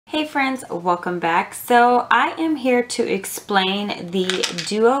Hey friends, welcome back. So I am here to explain the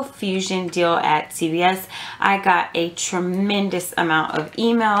Duo Fusion deal at CVS. I got a tremendous amount of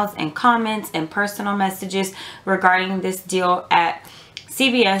emails and comments and personal messages regarding this deal at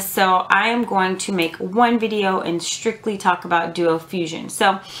CVS. So I am going to make one video and strictly talk about Duo Fusion.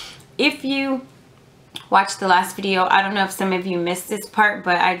 So if you watched the last video, I don't know if some of you missed this part,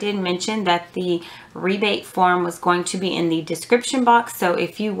 but I did mention that the rebate form was going to be in the description box. So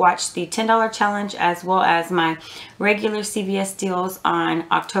if you watched the $10 challenge as well as my regular CVS deals on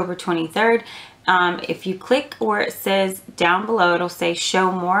October 23rd, if you click where it says down below, it'll say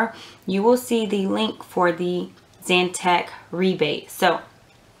show more, you will see the link for the Zantac rebate. So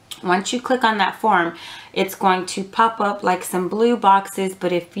once you click on that form, it's going to pop up like some blue boxes,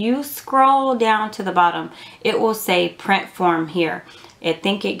 but if you scroll down to the bottom, it will say print form here. I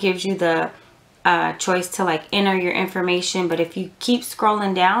think it gives you the choice to like enter your information, but if you keep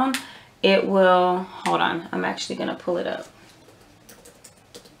scrolling down, it will, hold on, I'm actually going to pull it up.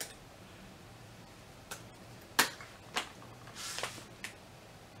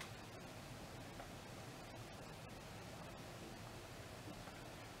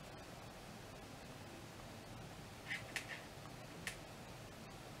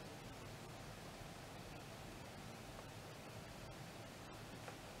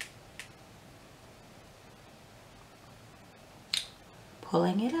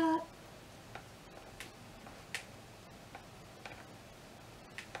 Pulling it up.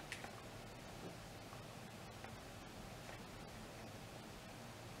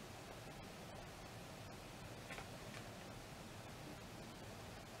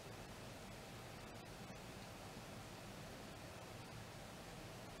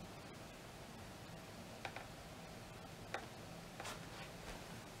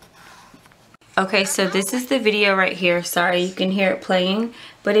 Okay, so this is the video right here. Sorry, you can hear it playing,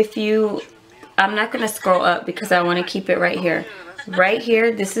 but if you, I'm not going to scroll up because I want to keep it right here. Right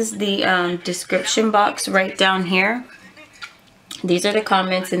here, this is the description box right down here. These are the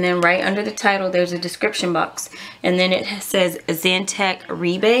comments, and then right under the title, there's a description box. And then it says Zantac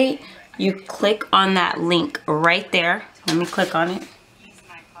rebate. You click on that link right there. Let me click on it.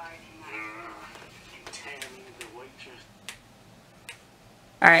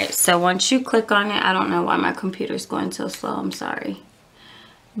 Alright, so once you click on it, I don't know why my computer's going so slow, I'm sorry.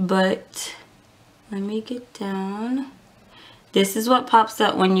 But let me get down. This is what pops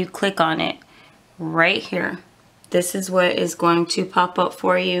up when you click on it. Right here. This is what is going to pop up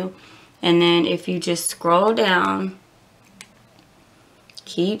for you. And then if you just scroll down,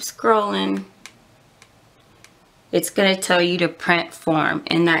 keep scrolling, it's going to tell you to print form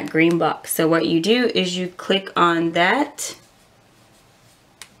in that green box. So what you do is you click on that.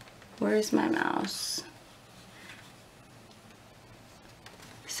 Where's my mouse?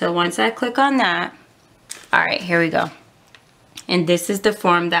 So once I click on that, all right, here we go. And this is the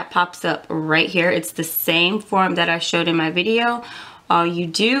form that pops up right here. It's the same form that I showed in my video. All you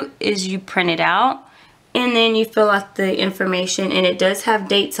do is you print it out and then you fill out the information, and it does have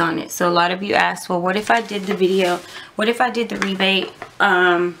dates on it. So a lot of you ask, well, what if I did the video? What if I did the rebate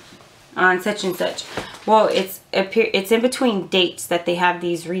on such and such? Well, it's in between dates that they have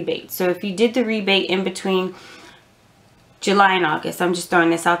these rebates. So if you did the rebate in between July and August, I'm just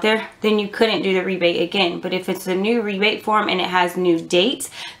throwing this out there, then you couldn't do the rebate again. But if it's a new rebate form and it has new dates,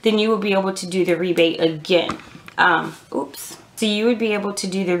 then you will be able to do the rebate again. Oops. So you would be able to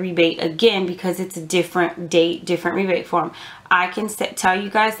do the rebate again because it's a different date, different rebate form. I can tell you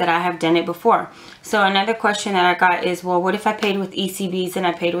guys that I have done it before. So another question that I got is, well, what if I paid with ECBs and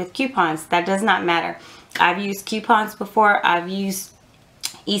I paid with coupons? That does not matter. I've used coupons before. I've used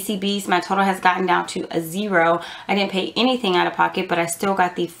ECBs. My total has gotten down to a 0. I didn't pay anything out of pocket, but I still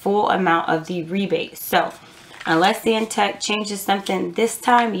got the full amount of the rebate. So unless Zantac changes something this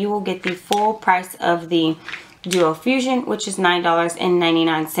time, you will get the full price of the Duo Fusion, which is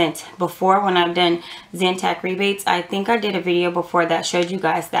 $9.99. Before, when I've done Zantac rebates, I think I did a video before that showed you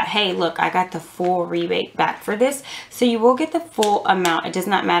guys that, hey, look, I got the full rebate back for this. So you will get the full amount. It does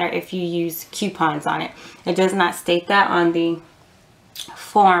not matter if you use coupons on it. It does not state that on the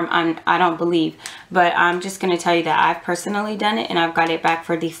form, I don't believe, but I'm just going to tell you that I've personally done it and I've got it back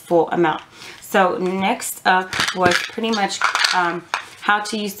for the full amount. So next up was pretty much how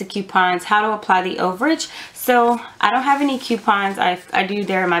to use the coupons, how to apply the overage. So I don't have any coupons. I do,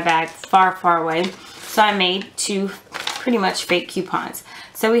 they're in my bag far, far away. So I made 2 pretty much fake coupons.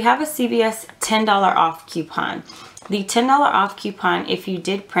 So we have a CVS $10 off coupon. The $10 off coupon, if you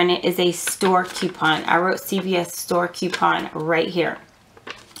did print it, is a store coupon. I wrote CVS store coupon right here.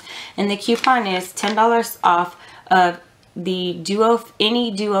 And the coupon is $10 off of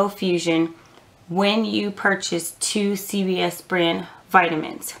any Duo Fusion when you purchase 2 CVS brand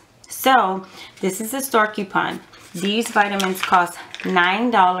vitamins. So this is a store coupon. These vitamins cost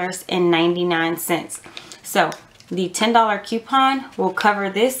 $9.99. So the $10 coupon will cover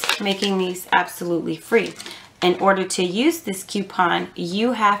this, making these absolutely free. In order to use this coupon,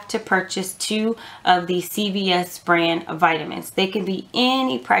 you have to purchase 2 of the CVS brand vitamins. They can be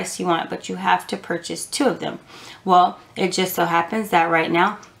any price you want, but you have to purchase 2 of them. Well, it just so happens that right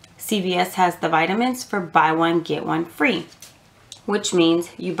now, CVS has the vitamins for buy one, get one free, which means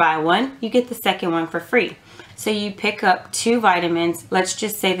you buy one, you get the second one for free. So you pick up 2 vitamins. Let's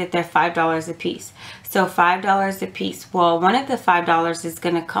just say that they're $5 a piece. So $5 a piece. Well, one of the $5 is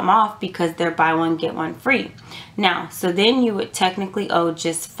going to come off because they're buy one, get one free. Now, so then you would technically owe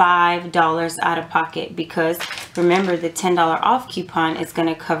just $5 out of pocket, because remember, the $10 off coupon is going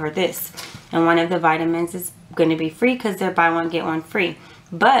to cover this. And one of the vitamins is going to be free because they're buy one, get one free.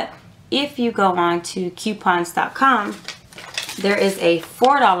 But if you go on to coupons.com, there is a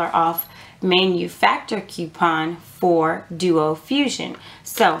 $4 off manufacturer coupon for Duo Fusion.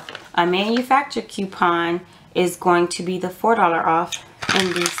 So a manufacturer coupon is going to be the $4 off,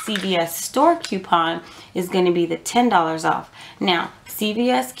 and the CVS store coupon is going to be the $10 off. Now,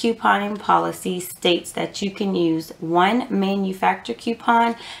 CVS couponing policy states that you can use 1 manufacturer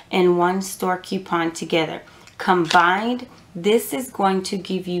coupon and 1 store coupon together. Combined, this is going to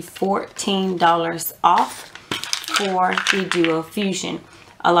give you $14 off for the Duo Fusion.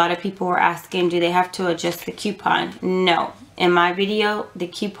 A lot of people were asking, do they have to adjust the coupon? No. In my video, the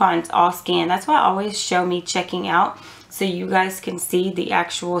coupon's all scanned. That's why I always show me checking out, so you guys can see the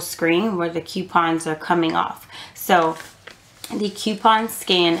actual screen where the coupons are coming off. So the coupons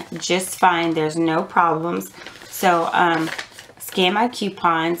scan just fine. There's no problems. So scan my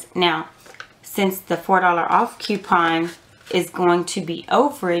coupons. Now, since the $4 off coupon is going to be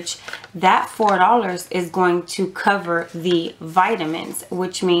overage, that $4 is going to cover the vitamins,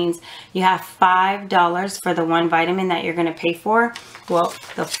 which means you have $5 for the 1 vitamin that you're going to pay for. Well,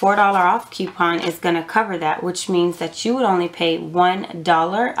 the $4 off coupon is going to cover that, which means that you would only pay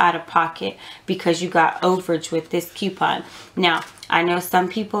 $1 out of pocket because you got overage with this coupon. Now, I know some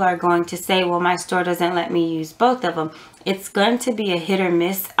people are going to say, well, my store doesn't let me use both of them. It's going to be a hit or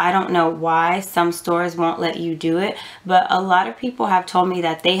miss. I don't know why some stores won't let you do it, but a lot of people have told me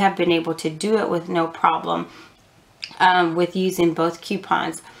that they have been able to do it with no problem with using both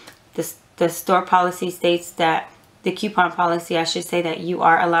coupons. The store policy states that, the coupon policy, I should say, that you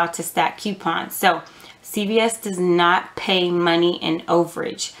are allowed to stack coupons. So CVS does not pay money in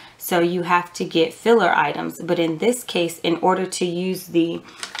overage. So you have to get filler items. But in this case, in order to use the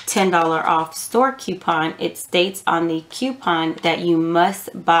 $10 off store coupon, it states on the coupon that you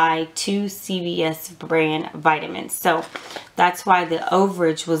must buy 2 CVS brand vitamins. So that's why the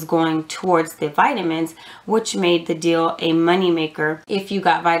overage was going towards the vitamins, which made the deal a moneymaker if you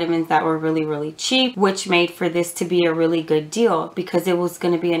got vitamins that were really, really cheap, which made for this to be a really good deal because it was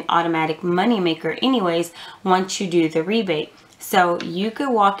going to be an automatic moneymaker anyways once you do the rebate. So you could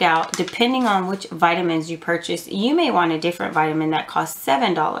walk out, depending on which vitamins you purchase, you may want a different vitamin that costs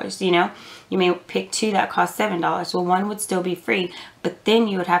 $7, you know. You may pick 2 that cost $7. Well, 1 would still be free, but then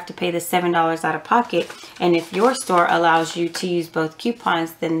you would have to pay the $7 out of pocket. And if your store allows you to use both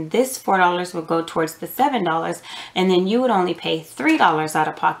coupons, then this $4 would go towards the $7, and then you would only pay $3 out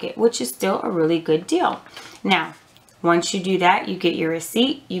of pocket, which is still a really good deal. Now, once you do that, you get your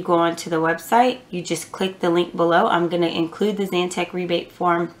receipt, you go onto the website, you just click the link below. I'm going to include the Zantac rebate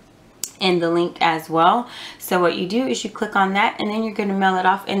form in the link as well. So what you do is you click on that, and then you're going to mail it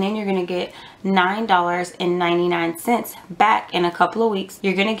off, and then you're going to get $9.99 back in a couple of weeks.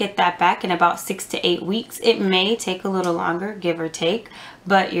 You're going to get that back in about 6 to 8 weeks. It may take a little longer, give or take,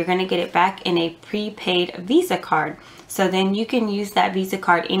 but you're going to get it back in a prepaid Visa card. So then you can use that Visa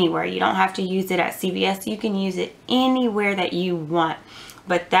card anywhere. You don't have to use it at CVS. You can use it anywhere that you want.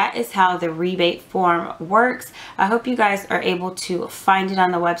 But that is how the rebate form works. I hope you guys are able to find it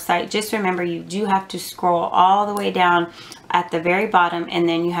on the website. Just remember, you do have to scroll all the way down at the very bottom, and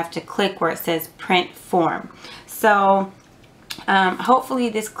then you have to click where it says print form. So hopefully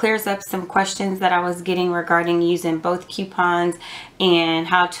this clears up some questions that I was getting regarding using both coupons and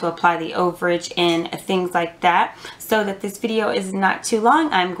how to apply the overage and things like that. So that this video is not too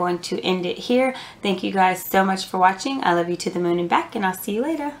long, I'm going to end it here. Thank you guys so much for watching. I love you to the moon and back, and I'll see you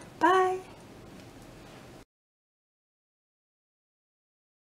later. Bye.